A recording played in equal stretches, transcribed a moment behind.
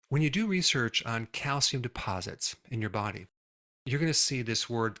When you do research on calcium deposits in your body, you're going to see this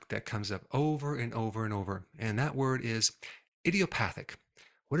word that comes up over and over and over, and that word is idiopathic.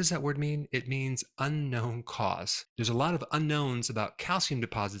 What does that word mean? It means unknown cause. There's a lot of unknowns about calcium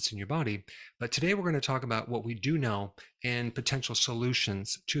deposits in your body, but today we're going to talk about what we do know and potential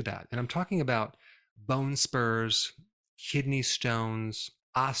solutions to that. And I'm talking about bone spurs, kidney stones,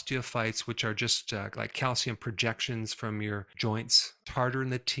 osteophytes, which are just like calcium projections from your joints, tartar in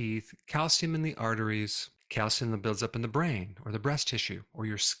the teeth, calcium in the arteries, calcium that builds up in the brain or the breast tissue or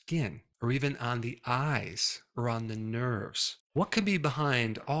your skin or even on the eyes or on the nerves. What could be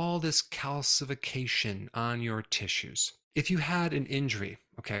behind all this calcification on your tissues? If you had an injury,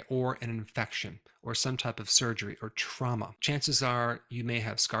 okay, or an infection or some type of surgery or trauma, chances are you may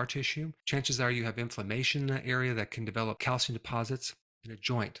have scar tissue. Chances are you have inflammation in that area that can develop calcium deposits in a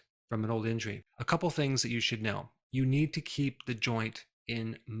joint from an old injury. A couple things that you should know. You need to keep the joint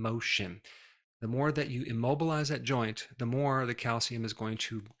in motion. The more that you immobilize that joint, the more the calcium is going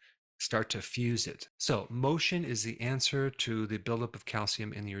to start to fuse it. So motion is the answer to the buildup of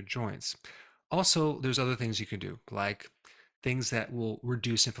calcium in your joints. Also, there's other things you can do, like things that will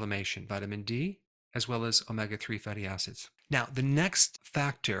reduce inflammation, vitamin D, as well as omega-3 fatty acids. Now, the next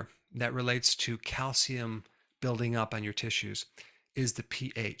factor that relates to calcium building up on your tissues is the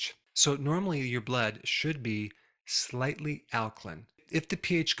pH. So normally your blood should be slightly alkaline. If the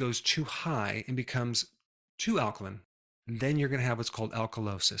pH goes too high and becomes too alkaline, then you're going to have what's called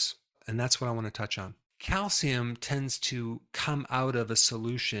alkalosis. And that's what I want to touch on. Calcium tends to come out of a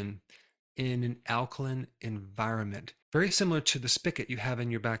solution in an alkaline environment. Very similar to the spigot you have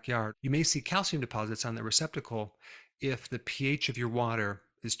in your backyard. You may see calcium deposits on the receptacle if the pH of your water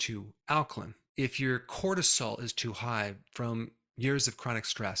is too alkaline, if your cortisol is too high from years of chronic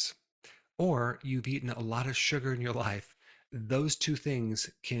stress, or you've eaten a lot of sugar in your life. Those two things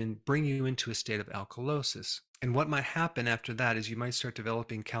can bring you into a state of alkalosis. And what might happen after that is you might start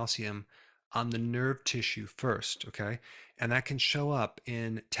developing calcium on the nerve tissue first, okay? And that can show up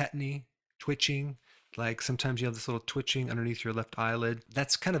in tetany, twitching, like sometimes you have this little twitching underneath your left eyelid.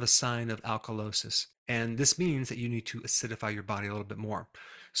 That's kind of a sign of alkalosis. And this means that you need to acidify your body a little bit more.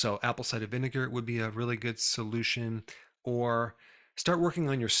 So apple cider vinegar would be a really good solution, or start working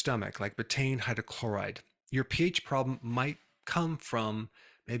on your stomach, like betaine hydrochloride. Your pH problem might come from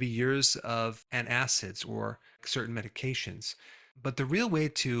maybe years of antacids or certain medications. But the real way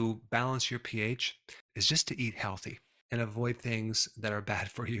to balance your pH is just to eat healthy and avoid things that are bad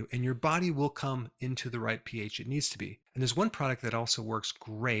for you. And your body will come into the right pH it needs to be. And there's one product that also works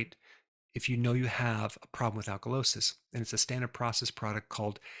great if you know you have a problem with alkalosis. And it's a standard process product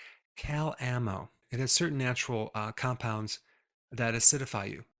called Cal-Amo. It has certain natural compounds that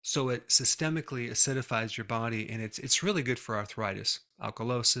acidify you. So it systemically acidifies your body, and it's really good for arthritis,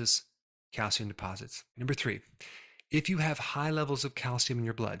 alkalosis, calcium deposits. Number three, if you have high levels of calcium in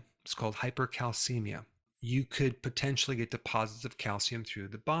your blood, it's called hypercalcemia. You could potentially get deposits of calcium through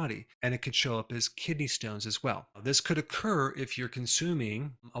the body, and it could show up as kidney stones as well. This could occur if you're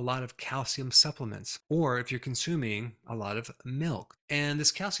consuming a lot of calcium supplements or if you're consuming a lot of milk. And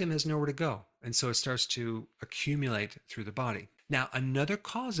this calcium has nowhere to go, and so it starts to accumulate through the body. Now, another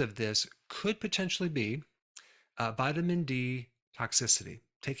cause of this could potentially be vitamin D toxicity,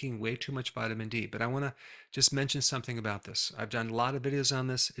 taking way too much vitamin D. But I want to just mention something about this. I've done a lot of videos on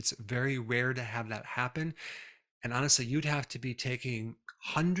this. It's very rare to have that happen. And honestly, you'd have to be taking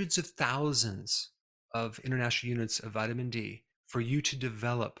hundreds of thousands of international units of vitamin D for you to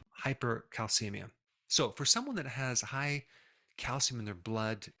develop hypercalcemia. So for someone that has high calcium in their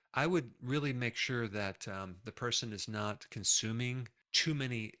blood, I would really make sure that the person is not consuming too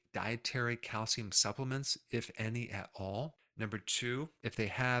many dietary calcium supplements, if any at all. Number two, if they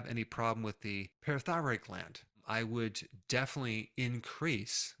have any problem with the parathyroid gland, I would definitely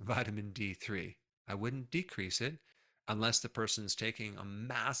increase vitamin D3. I wouldn't decrease it unless the person is taking a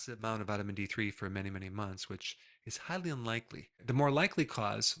massive amount of vitamin D3 for many, many months, which is highly unlikely. The more likely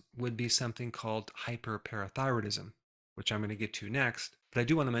cause would be something called hyperparathyroidism, which I'm going to get to next. But I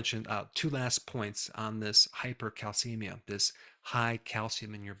do want to mention two last points on this hypercalcemia, this high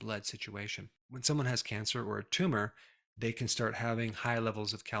calcium in your blood situation. When someone has cancer or a tumor, they can start having high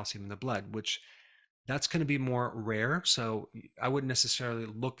levels of calcium in the blood, which that's going to be more rare. So I wouldn't necessarily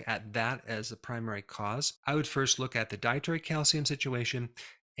look at that as the primary cause. I would first look at the dietary calcium situation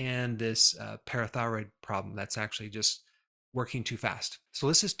and this parathyroid problem that's actually just working too fast. So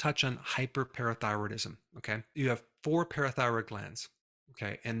let's just touch on hyperparathyroidism. Okay. You have four parathyroid glands.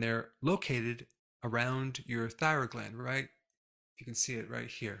 Okay. And they're located around your thyroid gland, right? If you can see it right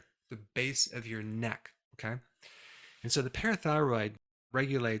here, the base of your neck. Okay. And so the parathyroid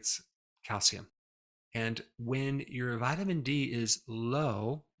regulates calcium. And when your vitamin D is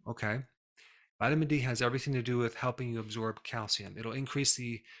low, okay, vitamin D has everything to do with helping you absorb calcium. It'll increase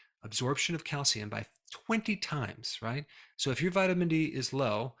the absorption of calcium by 20 times, right? So if your vitamin D is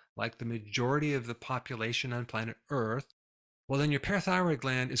low, like the majority of the population on planet Earth, well, then your parathyroid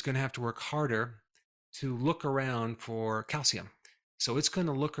gland is going to have to work harder to look around for calcium. So it's going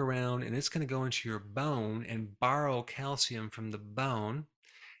to look around and it's going to go into your bone and borrow calcium from the bone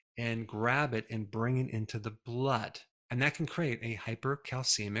and grab it and bring it into the blood. And that can create a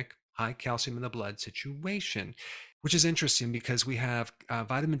hypercalcemic, high calcium in the blood situation, which is interesting because we have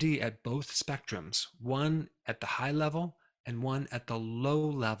vitamin D at both spectrums, one at the high level and one at the low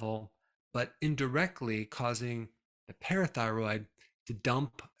level, but indirectly causing the parathyroid to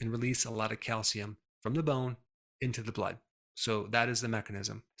dump and release a lot of calcium from the bone into the blood. So that is the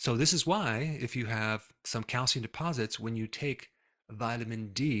mechanism. So this is why if you have some calcium deposits, when you take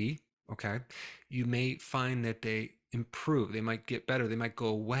vitamin D, okay, you may find that they improve. They might get better. They might go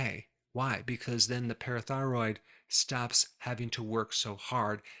away. Why? Because then the parathyroid stops having to work so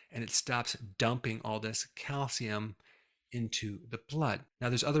hard and it stops dumping all this calcium into the blood. Now,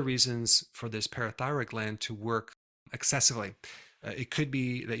 there's other reasons for this parathyroid gland to work excessively. It could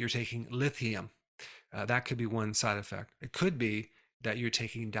be that you're taking lithium. That could be one side effect. It could be that you're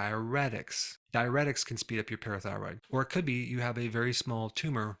taking diuretics. Diuretics can speed up your parathyroid. Or it could be you have a very small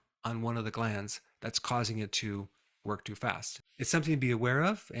tumor on one of the glands that's causing it to work too fast. It's something to be aware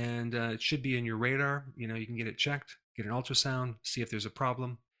of, and it should be in your radar. You know, you can get it checked, get an ultrasound, see if there's a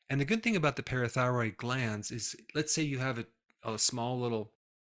problem. And the good thing about the parathyroid glands is, let's say you have a small little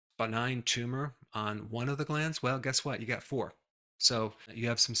benign tumor on one of the glands. Well, guess what? You got four. So you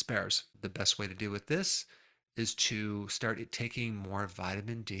have some spares. The best way to deal with this is to start taking more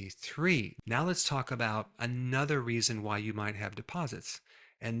vitamin D3. Now let's talk about another reason why you might have deposits.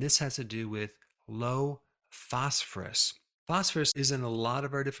 And this has to do with low phosphorus. Phosphorus is in a lot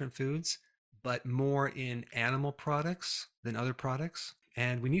of our different foods, but more in animal products than other products.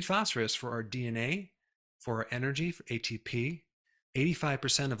 And we need phosphorus for our DNA, for our energy, for ATP.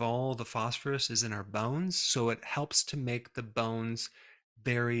 85% of all the phosphorus is in our bones, so it helps to make the bones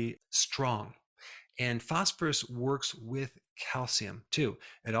very strong. And phosphorus works with calcium too.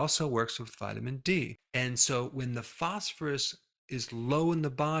 It also works with vitamin D. And so when the phosphorus is low in the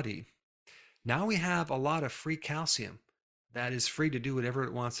body, now we have a lot of free calcium that is free to do whatever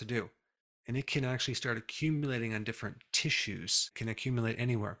it wants to do. And it can actually start accumulating on different tissues, it can accumulate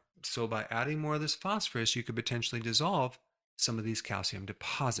anywhere. So by adding more of this phosphorus, you could potentially dissolve some of these calcium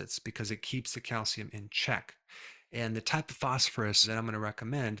deposits because it keeps the calcium in check. And the type of phosphorus that I'm going to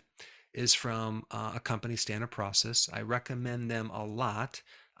recommend is from a company, Standard Process. I recommend them a lot.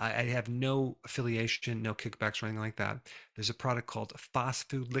 I have no affiliation, no kickbacks or anything like that. There's a product called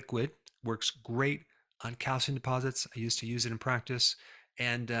Phosfood Liquid, works great on calcium deposits. I used to use it in practice.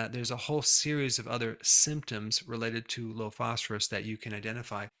 And there's a whole series of other symptoms related to low phosphorus that you can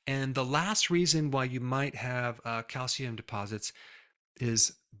identify. And the last reason why you might have calcium deposits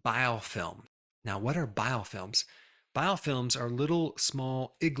is biofilm. Now, what are biofilms? Biofilms are little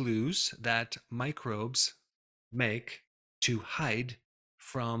small igloos that microbes make to hide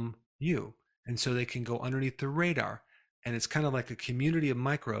from you. And so they can go underneath the radar. And it's kind of like a community of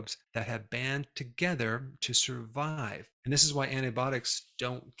microbes that have band together to survive. And this is why antibiotics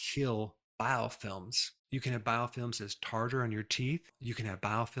don't kill biofilms. You can have biofilms as tartar on your teeth. You can have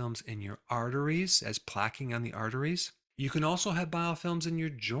biofilms in your arteries as plaquing on the arteries. You can also have biofilms in your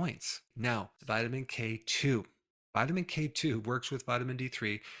joints. Now, vitamin K2. Vitamin K2 works with vitamin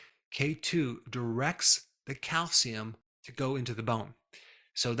D3. K2 directs the calcium to go into the bone.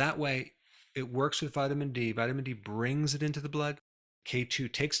 So that way it works with vitamin D. Vitamin D brings it into the blood.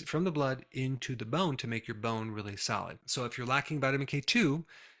 K2 takes it from the blood into the bone to make your bone really solid. So if you're lacking vitamin K2,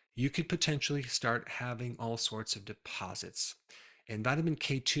 you could potentially start having all sorts of deposits. And vitamin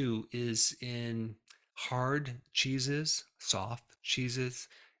K2 is in hard cheeses, soft cheeses.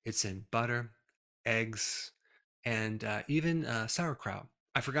 It's in butter, eggs, and even sauerkraut.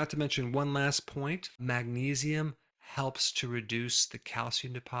 I forgot to mention one last point. Magnesium helps to reduce the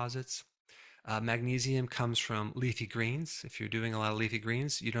calcium deposits. Magnesium comes from leafy greens. If you're doing a lot of leafy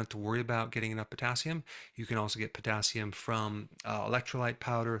greens, you don't have to worry about getting enough potassium. You can also get potassium from electrolyte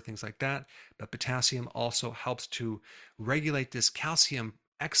powder, things like that. But potassium also helps to regulate this calcium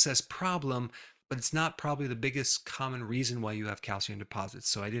excess problem, but it's not probably the biggest common reason why you have calcium deposits.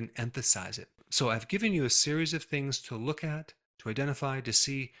 So I didn't emphasize it. So I've given you a series of things to look at, to identify, to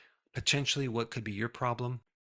see potentially what could be your problem.